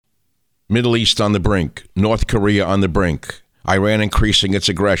Middle East on the brink. North Korea on the brink. Iran increasing its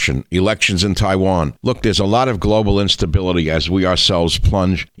aggression, elections in Taiwan. Look, there's a lot of global instability as we ourselves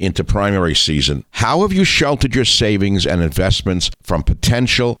plunge into primary season. How have you sheltered your savings and investments from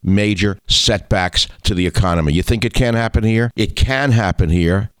potential major setbacks to the economy? You think it can't happen here? It can happen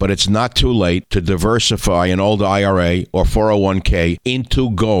here, but it's not too late to diversify an old IRA or 401k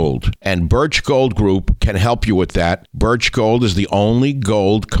into gold. And Birch Gold Group can help you with that. Birch Gold is the only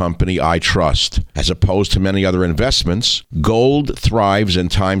gold company I trust. As opposed to many other investments, gold thrives in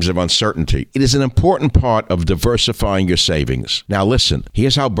times of uncertainty. It is an important part of diversifying your savings. Now listen,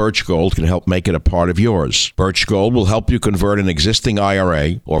 here's how Birch Gold can help make it a part of yours. Birch Gold will help you convert an existing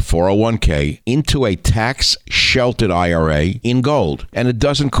IRA or 401k into a tax-sheltered IRA in gold. And it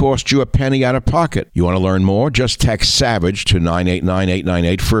doesn't cost you a penny out of pocket. You want to learn more? Just text SAVAGE to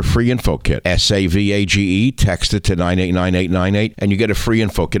 989-898 for a free info kit. SAVAGE, text it to 989-898 and you get a free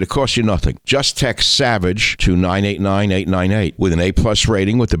info kit. It costs you nothing. Just text SAVAGE to 989-898. With an A-plus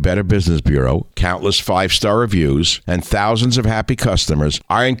rating with the Better Business Bureau, countless 5-star reviews, and thousands of happy customers,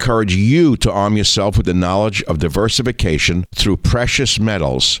 I encourage you to arm yourself with the knowledge of diversification through precious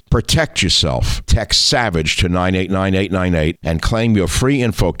metals. Protect yourself. Text SAVAGE to 989-898 and claim your free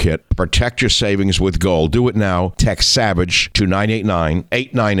info kit. Protect your savings with gold. Do it now. Text SAVAGE to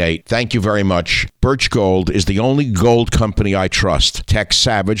 989-898. Thank you very much. Birch Gold is the only gold company I trust. Text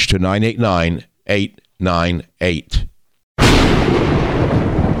SAVAGE to 989-898.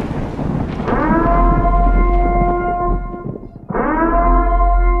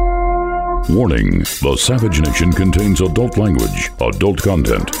 Warning, the Savage Nation contains adult language, adult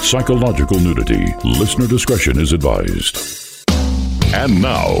content, psychological nudity. Listener discretion is advised. And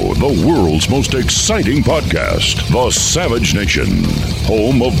now, the world's most exciting podcast, The Savage Nation,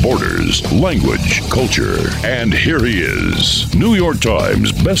 home of borders, language, culture. And here he is, New York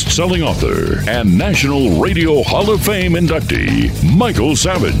Times best-selling author and National Radio Hall of Fame inductee, Michael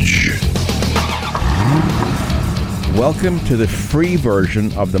Savage. Welcome to the free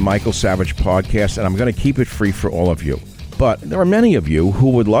version of the Michael Savage podcast, and I'm going to keep it free for all of you. But there are many of you who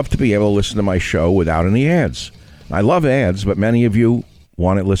would love to be able to listen to my show without any ads. I love ads, but many of you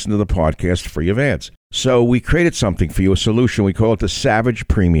want to listen to the podcast free of ads. So we created something for you, a solution. We call it the Savage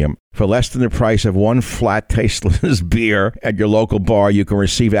Premium. For less than the price of one flat, tasteless beer at your local bar, you can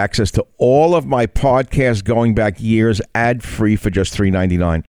receive access to all of my podcasts going back years, ad-free for just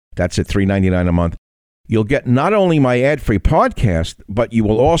 $3.99. That's it, $3.99 a month. You'll get not only my ad-free podcast, but you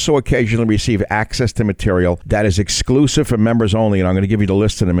will also occasionally receive access to material that is exclusive for members only, and I'm going to give you the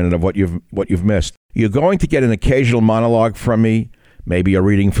list in a minute of what you've missed. You're going to get an occasional monologue from me, maybe a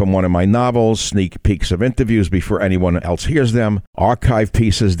reading from one of my novels, sneak peeks of interviews before anyone else hears them, archive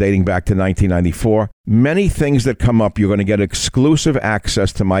pieces dating back to 1994. Many things that come up, you're going to get exclusive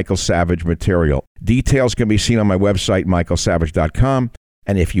access to Michael Savage material. Details can be seen on my website, michaelsavage.com,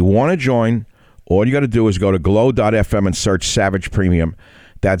 and if you want to join, all you got to do is go to glow.fm and search Savage Premium.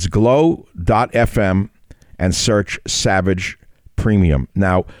 That's glow.fm and search Savage Premium.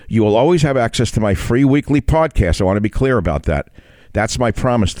 Now, you will always have access to my free weekly podcast. I want to be clear about that. That's my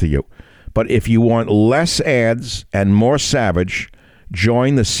promise to you. But if you want less ads and more Savage,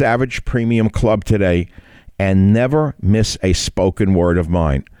 join the Savage Premium Club today and never miss a spoken word of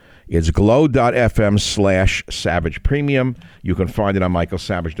mine. It's glow.fm/Savage Premium. You can find it on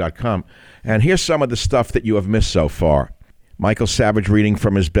michaelsavage.com. And here's some of the stuff that you have missed so far. Michael Savage reading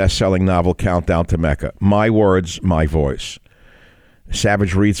from his best-selling novel, Countdown to Mecca. My words, my voice.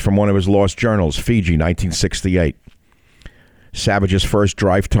 Savage reads from one of his lost journals, Fiji, 1968. Savage's first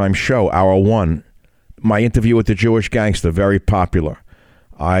drive time show, Hour One. My interview with the Jewish gangster, very popular.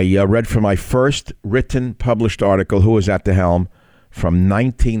 I read from my first written, published article, Who Was at the Helm, from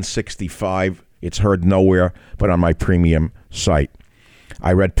 1965. It's heard nowhere but on my premium site.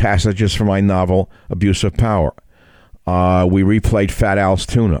 I read passages from my novel, Abuse of Power. We replayed Fat Al's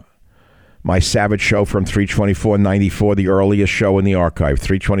Tuna. My Savage show from 3/24/94, the earliest show in the archive,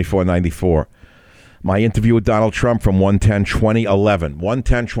 3/24/94. My interview with Donald Trump from 1/10/2011.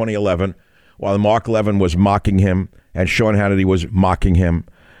 1/10/2011, while Mark Levin was mocking him and Sean Hannity was mocking him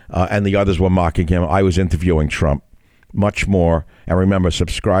and the others were mocking him, I was interviewing Trump. Much more. And remember,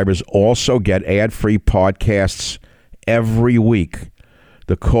 subscribers also get ad-free podcasts every week.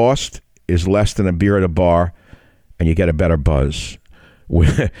 The cost is less than a beer at a bar, and you get a better buzz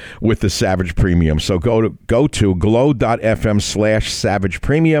with the Savage Premium. So go to glow.fm/Savage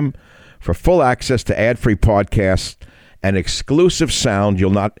Premium for full access to ad-free podcasts and exclusive sound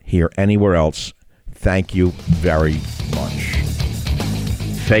you'll not hear anywhere else. Thank you very much.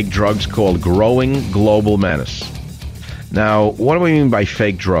 Fake drugs called growing global menace. Now, what do we mean by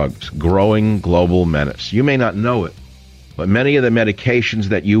fake drugs? Growing global menace. You may not know it, but many of the medications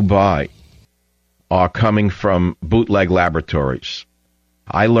that you buy are coming from bootleg laboratories.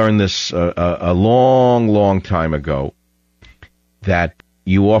 I learned this a long, long time ago, that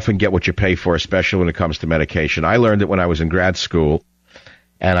you often get what you pay for, especially when it comes to medication. I learned it when I was in grad school,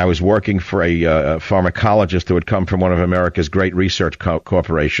 and I was working for a pharmacologist who had come from one of America's great research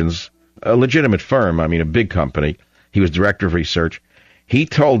corporations, a legitimate firm, I mean a big company. He was director of research. He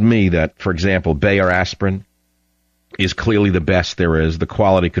told me that, for example, Bayer aspirin is clearly the best there is. The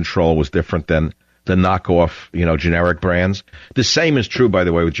quality control was different than the knockoff, generic brands. The same is true, by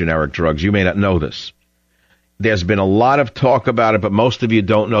the way, with generic drugs. You may not know this. There's been a lot of talk about it, but most of you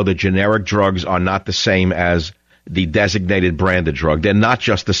don't know that generic drugs are not the same as the designated branded drug. They're not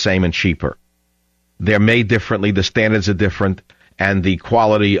just the same and cheaper. They're made differently, the standards are different, and the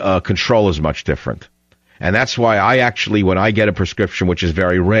quality control is much different. And that's why I actually, when I get a prescription, which is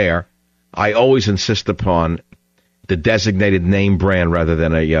very rare, I always insist upon the designated name brand rather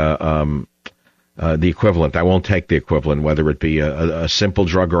than the equivalent. I won't take the equivalent, whether it be a simple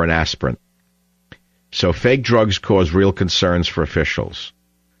drug or an aspirin. So fake drugs cause real concerns for officials.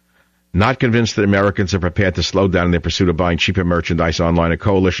 Not convinced that Americans are prepared to slow down in their pursuit of buying cheaper merchandise online, a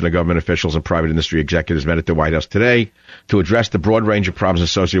coalition of government officials and private industry executives met at the White House today to address the broad range of problems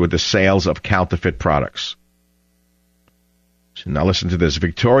associated with the sales of counterfeit products. So now listen to this.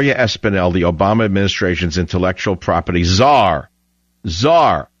 Victoria Espinel, the Obama administration's intellectual property czar,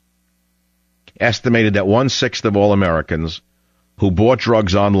 estimated that 1/6 of all Americans who bought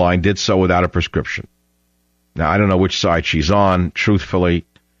drugs online did so without a prescription. Now, I don't know which side she's on, truthfully,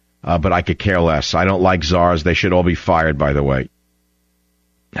 but I could care less. I don't like czars. They should all be fired, by the way.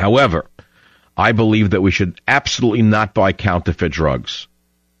 However, I believe that we should absolutely not buy counterfeit drugs.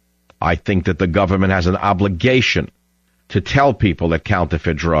 I think that the government has an obligation to tell people that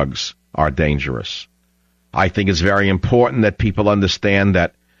counterfeit drugs are dangerous. I think it's very important that people understand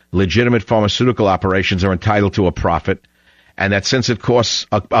that legitimate pharmaceutical operations are entitled to a profit, and that since it costs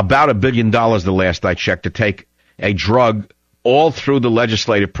about $1 billion the last I checked to take a drug all through the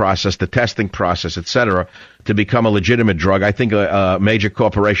legislative process, the testing process, etc., to become a legitimate drug, I think a major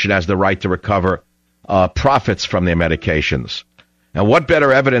corporation has the right to recover profits from their medications. And what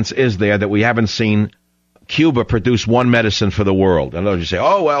better evidence is there that we haven't seen Cuba produce one medicine for the world? And you say,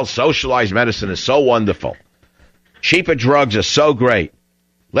 oh, well, socialized medicine is so wonderful. Cheaper drugs are so great.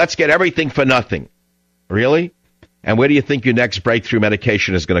 Let's get everything for nothing. Really? And where do you think your next breakthrough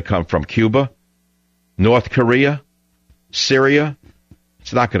medication is going to come from? Cuba? North Korea? Syria?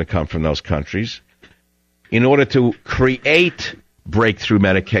 It's not going to come from those countries. In order to create breakthrough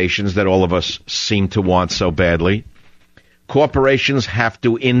medications that all of us seem to want so badly, corporations have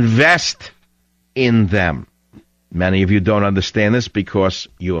to invest in them. Many of you don't understand this because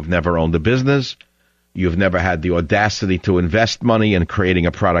you have never owned a business. You've never had the audacity to invest money in creating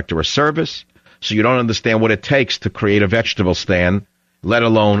a product or a service. So you don't understand what it takes to create a vegetable stand, let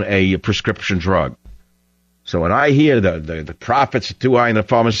alone a prescription drug. So when I hear the profits are too high in the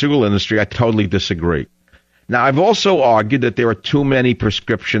pharmaceutical industry, I totally disagree. Now, I've also argued that there are too many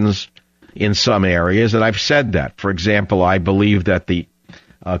prescriptions in some areas, and I've said that. For example, I believe that the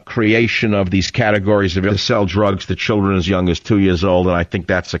creation of these categories of to sell drugs to children as young as 2 years old, and I think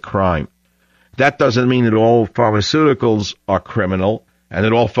that's a crime. That doesn't mean that all pharmaceuticals are criminal and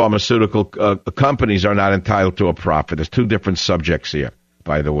that all pharmaceutical companies are not entitled to a profit. There's two different subjects here,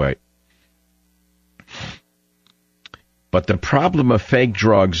 by the way. But the problem of fake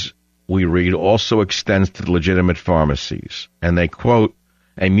drugs, we read, also extends to the legitimate pharmacies. And they quote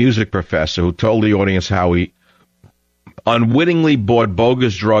a music professor who told the audience how he unwittingly bought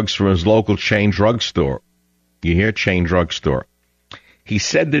bogus drugs from his local chain drugstore. You hear? Chain drugstore. He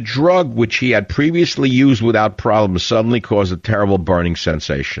said the drug, which he had previously used without problem, suddenly caused a terrible burning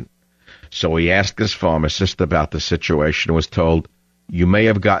sensation. So he asked his pharmacist about the situation and was told, you may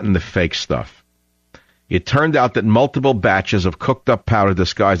have gotten the fake stuff. It turned out that multiple batches of cooked-up powder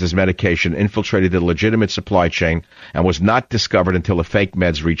disguised as medication infiltrated the legitimate supply chain and was not discovered until the fake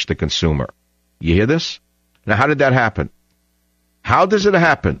meds reached the consumer. You hear this? Now, how did that happen? How does it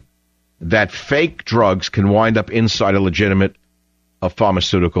happen that fake drugs can wind up inside a legitimate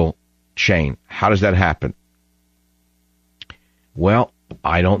pharmaceutical chain? How does that happen? Well,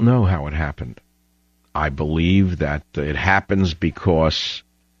 I don't know how it happened. I believe that it happens because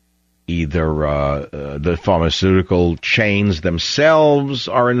either the pharmaceutical chains themselves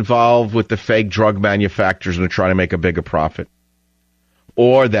are involved with the fake drug manufacturers and are trying to make a bigger profit,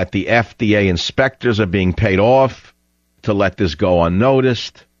 or that the FDA inspectors are being paid off to let this go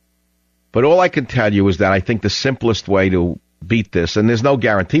unnoticed, But all I can tell you is that I think the simplest way to beat this, and there's no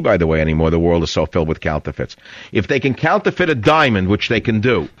guarantee, by the way, anymore, the world is so filled with counterfeits. If they can counterfeit a diamond, which they can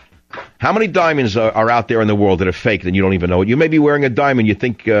do, how many diamonds are out there in the world that are fake and you don't even know it? You may be wearing a diamond you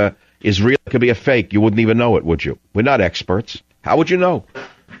think is real, it could be a fake. You wouldn't even know it, would you? We're not experts. How would you know?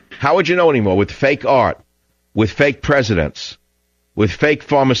 How would you know anymore? With fake art, with fake presidents, with fake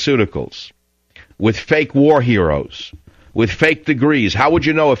pharmaceuticals, with fake war heroes, with fake degrees. How would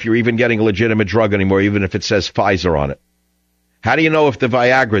you know if you're even getting a legitimate drug anymore, even if it says Pfizer on it? How do you know if the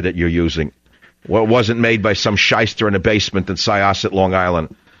Viagra that you're using wasn't made by some shyster in a basement in Syosset, Long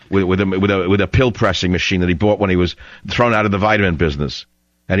Island, with a pill pressing machine that he bought when he was thrown out of the vitamin business,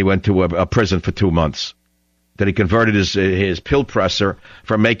 and he went to a prison for 2 months? That he converted his pill presser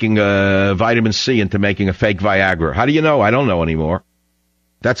from making vitamin C into making a fake Viagra. How do you know? I don't know anymore.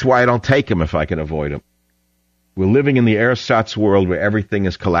 That's why I don't take them if I can avoid them. We're living in the ersatz world where everything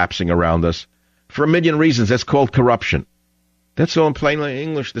is collapsing around us for a million reasons. That's called corruption. That's all in plain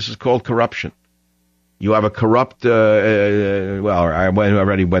English. This is called corruption. You have a corrupt, I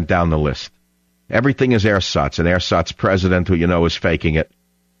already went down the list. Everything is ersatz. An ersatz president who you know is faking it.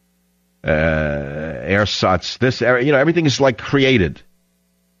 Ersatz, everything is like created.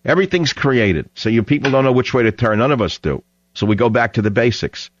 Everything's created. So you people don't know which way to turn. None of us do. So we go back to the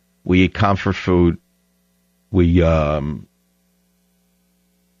basics. We eat comfort food. We,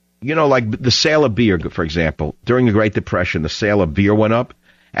 like the sale of beer, for example. During the Great Depression, the sale of beer went up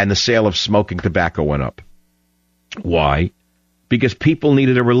and the sale of smoking tobacco went up. Why? Because people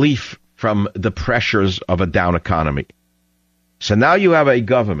needed a relief from the pressures of a down economy. So now you have a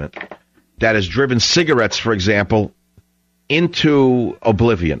government that has driven cigarettes, for example, into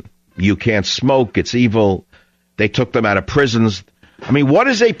oblivion. You can't smoke. It's evil. They took them out of prisons. I mean, what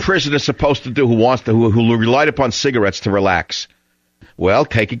is a prisoner supposed to do who relied upon cigarettes to relax? Well,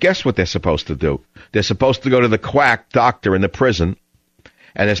 take a guess what they're supposed to do. They're supposed to go to the quack doctor in the prison,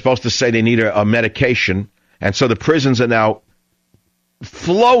 and they're supposed to say they need a medication. And so the prisons are now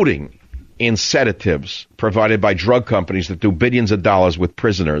floating in sedatives provided by drug companies that do billions of dollars with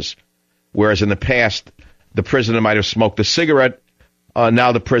prisoners. Whereas in the past, the prisoner might have smoked a cigarette.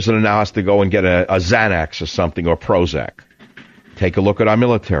 Now the prisoner now has to go and get a Xanax or something, or Prozac. Take a look at our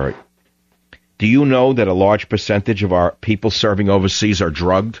military. Do you know that a large percentage of our people serving overseas are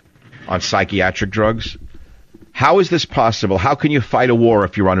drugged on psychiatric drugs? How is this possible? How can you fight a war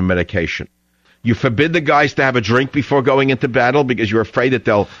if you're on a medication? You forbid the guys to have a drink before going into battle because you're afraid that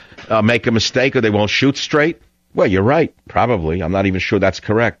they'll make a mistake or they won't shoot straight? Well, you're right, probably. I'm not even sure that's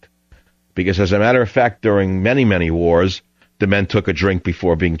correct. Because as a matter of fact, during many, many wars, the men took a drink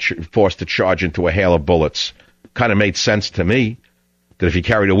before being forced to charge into a hail of bullets. Kind of made sense to me that if you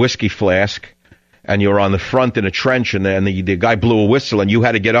carried a whiskey flask and you were on the front in a trench and the guy blew a whistle and you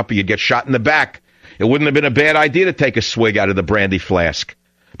had to get up or you'd get shot in the back, it wouldn't have been a bad idea to take a swig out of the brandy flask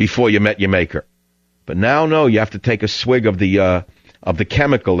before you met your maker. But now, no, you have to take a swig of the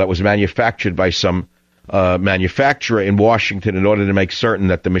chemical that was manufactured by some manufacturer in Washington in order to make certain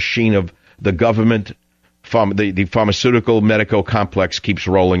that the machine of the government, the pharmaceutical medical complex keeps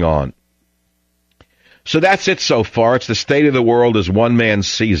rolling on. So that's it so far. It's the state of the world as one man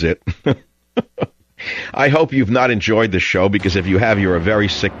sees it. I hope you've not enjoyed the show, because if you have, you're a very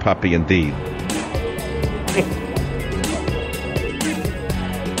sick puppy indeed.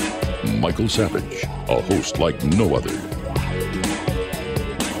 Michael Savage, a host like no other.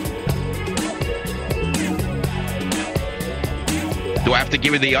 Do I have to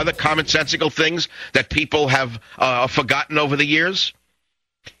give you the other commonsensical things that people have forgotten over the years?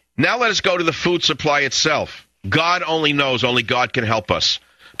 Now let us go to the food supply itself. God only knows, only God can help us.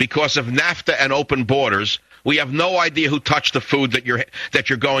 Because of NAFTA and open borders, we have no idea who touched the food that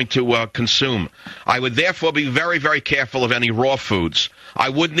you're going to consume. I would therefore be very, very careful of any raw foods. I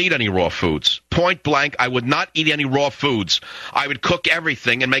wouldn't eat any raw foods. Point blank, I would not eat any raw foods. I would cook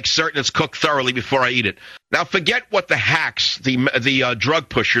everything and make certain it's cooked thoroughly before I eat it. Now, forget what the hacks, the drug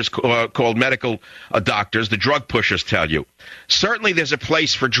pushers called medical doctors, the drug pushers tell you. Certainly there's a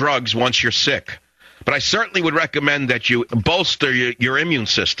place for drugs once you're sick. But I certainly would recommend that you bolster your immune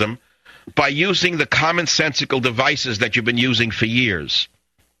system by using the commonsensical devices that you've been using for years.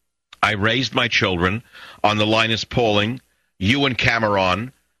 I raised my children on the Linus Pauling, Ewan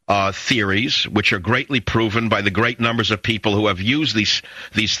Cameron theories, which are greatly proven by the great numbers of people who have used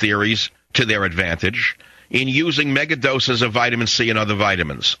these theories to their advantage in using megadoses of vitamin C and other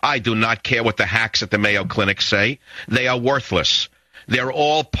vitamins. I do not care what the hacks at the Mayo Clinic say. They are worthless. They're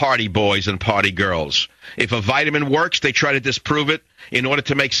all party boys and party girls. If a vitamin works, they try to disprove it in order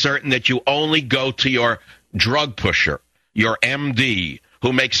to make certain that you only go to your drug pusher, your MD,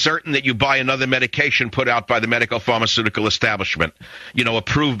 who make certain that you buy another medication put out by the medical pharmaceutical establishment,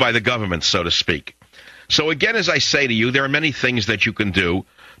 approved by the government, so to speak. So again, as I say to you, there are many things that you can do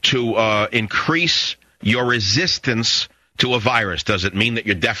to increase your resistance to a virus. Does it mean that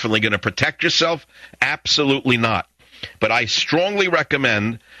you're definitely going to protect yourself? Absolutely not. But I strongly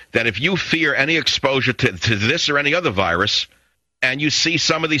recommend that if you fear any exposure to this or any other virus, and you see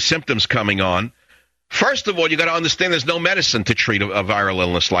some of these symptoms coming on, first of all, you got to understand there's no medicine to treat a viral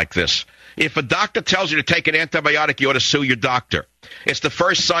illness like this. If a doctor tells you to take an antibiotic, you ought to sue your doctor. It's the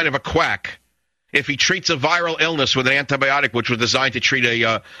first sign of a quack if he treats a viral illness with an antibiotic which was designed to treat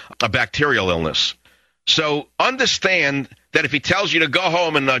a bacterial illness. So understand that if he tells you to go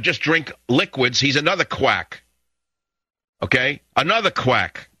home and just drink liquids, he's another quack. Okay? Another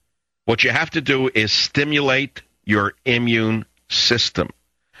quack. What you have to do is stimulate your immune system.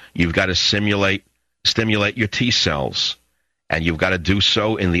 You've got to stimulate your T cells. And you've got to do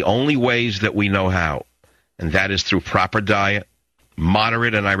so in the only ways that we know how. And that is through proper diet,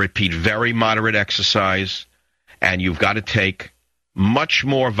 moderate, and I repeat, very moderate exercise. And you've got to take much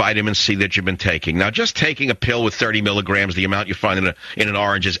more vitamin C that you've been taking. Now, just taking a pill with 30 milligrams, the amount you find in an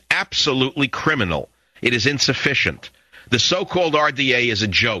orange, is absolutely criminal. It is insufficient. The so-called RDA is a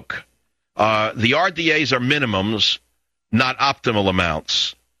joke. The RDAs are minimums, not optimal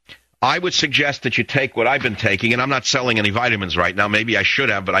amounts. I would suggest that you take what I've been taking, and I'm not selling any vitamins right now. Maybe I should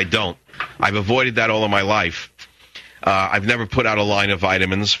have, but I don't. I've avoided that all of my life. I've never put out a line of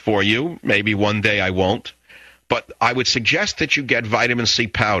vitamins for you. Maybe one day I won't. But I would suggest that you get vitamin C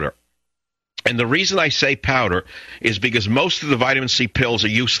powder. And the reason I say powder is because most of the vitamin C pills are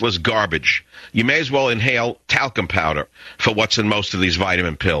useless garbage. You may as well inhale talcum powder for what's in most of these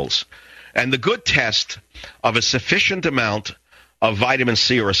vitamin pills. And the good test of a sufficient amount of vitamin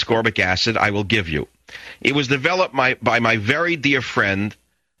C or ascorbic acid I will give you. It was developed by my very dear friend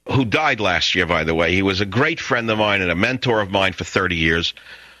who died last year, by the way. He was a great friend of mine and a mentor of mine for 30 years,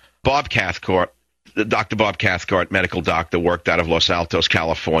 Bob Cathcart. Dr. Bob Cathcart, medical doctor, worked out of Los Altos,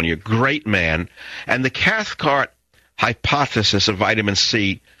 California. Great man. And the Cathcart hypothesis of vitamin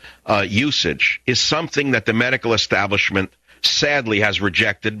C usage is something that the medical establishment sadly has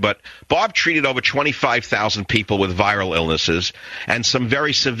rejected. But Bob treated over 25,000 people with viral illnesses and some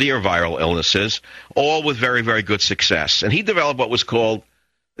very severe viral illnesses, all with very, very good success. And he developed what was called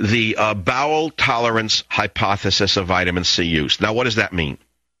the bowel tolerance hypothesis of vitamin C use. Now, what does that mean?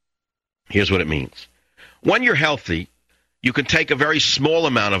 Here's what it means. When you're healthy, you can take a very small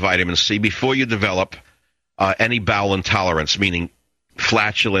amount of vitamin C before you develop any bowel intolerance, meaning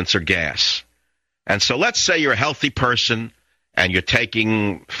flatulence or gas. And so let's say you're a healthy person and you're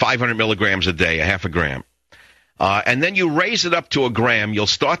taking 500 milligrams a day, a half a gram. And then you raise it up to a gram, you'll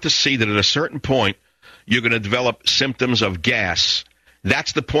start to see that at a certain point, you're going to develop symptoms of gas.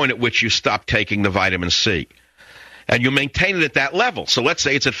 That's the point at which you stop taking the vitamin C. And you maintain it at that level. So let's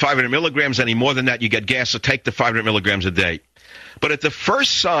say it's at 500 milligrams. Any more than that, you get gas. So take the 500 milligrams a day. But at the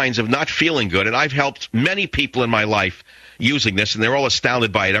first signs of not feeling good, and I've helped many people in my life using this, and they're all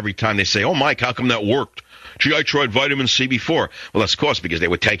astounded by it every time they say, "Oh, Mike, how come that worked? Gee, I tried vitamin C before." Well, that's of course because they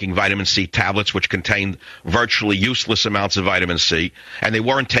were taking vitamin C tablets, which contained virtually useless amounts of vitamin C, and they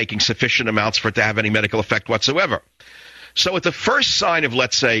weren't taking sufficient amounts for it to have any medical effect whatsoever. So at the first sign of,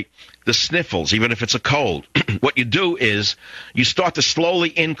 let's say, the sniffles, even if it's a cold, what you do is you start to slowly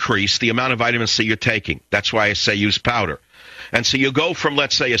increase the amount of vitamin C you're taking. That's why I say use powder. And so you go from,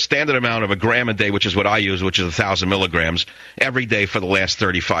 let's say, a standard amount of a gram a day, which is what I use, which is 1,000 milligrams, every day for the last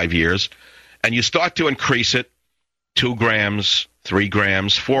 35 years, and you start to increase it 2 grams, 3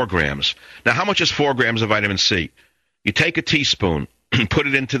 grams, 4 grams. Now, how much is 4 grams of vitamin C? You take a teaspoon, put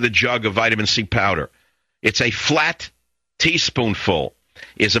it into the jug of vitamin C powder. It's a flat teaspoonful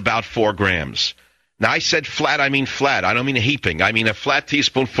is about 4 grams. Now, I said flat, I mean flat. I don't mean a heaping. I mean a flat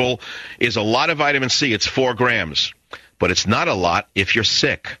teaspoonful is a lot of vitamin C. It's 4 grams. But it's not a lot if you're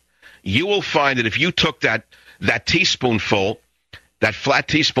sick. You will find that if you took that teaspoonful, that flat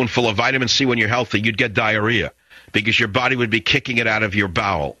teaspoonful of vitamin C when you're healthy, you'd get diarrhea because your body would be kicking it out of your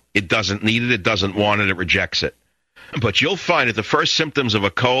bowel. It doesn't need it. It doesn't want it. It rejects it. But you'll find that the first symptoms of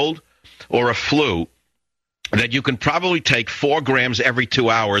a cold or a flu that you can probably take 4 grams every 2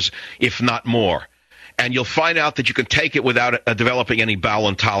 hours, if not more. And you'll find out that you can take it without developing any bowel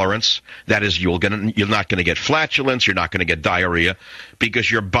intolerance. That is, you're not going to get flatulence, you're not going to get diarrhea,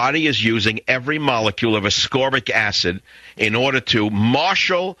 because your body is using every molecule of ascorbic acid in order to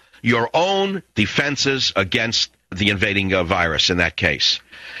marshal your own defenses against the invading virus in that case.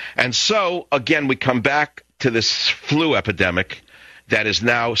 And so, again, we come back to this flu epidemic that is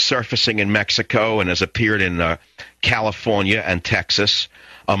now surfacing in Mexico and has appeared in California and Texas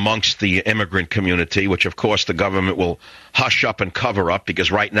amongst the immigrant community, which, of course, the government will hush up and cover up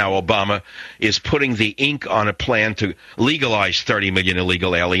because right now Obama is putting the ink on a plan to legalize 30 million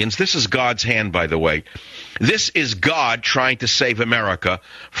illegal aliens. This is God's hand, by the way. This is God trying to save America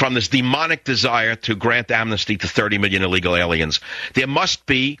from this demonic desire to grant amnesty to 30 million illegal aliens. There must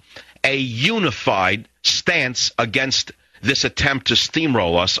be a unified stance against this attempt to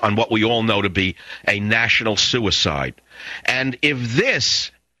steamroll us on what we all know to be a national suicide. And if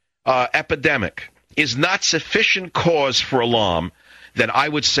this epidemic is not sufficient cause for alarm, then I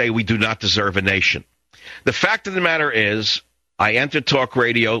would say we do not deserve a nation. The fact of the matter is, I entered talk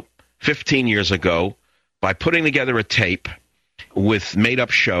radio 15 years ago by putting together a tape with made-up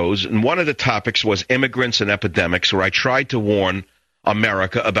shows, and one of the topics was immigrants and epidemics, where I tried to warn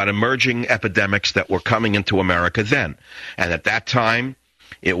America about emerging epidemics that were coming into America then. And at that time,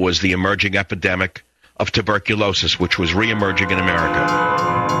 it was the emerging epidemic of tuberculosis, which was re-emerging in America.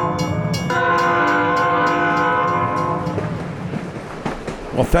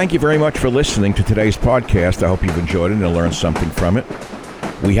 Well, thank you very much for listening to today's podcast. I hope you've enjoyed it and learned something from it.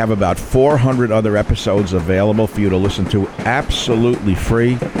 We have about 400 other episodes available for you to listen to absolutely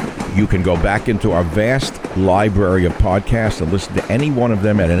free. You can go back into our vast library of podcasts and listen to any one of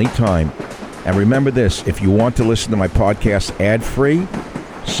them at any time. And remember this, if you want to listen to my podcast ad-free,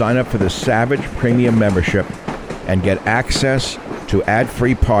 sign up for the Savage Premium membership and get access to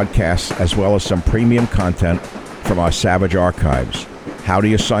ad-free podcasts as well as some premium content from our Savage archives. How do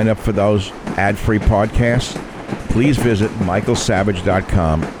you sign up for those ad-free podcasts? Please visit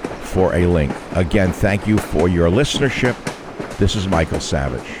michaelsavage.com for a link. Again, thank you for your listenership. This is Michael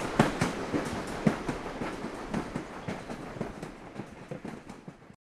Savage.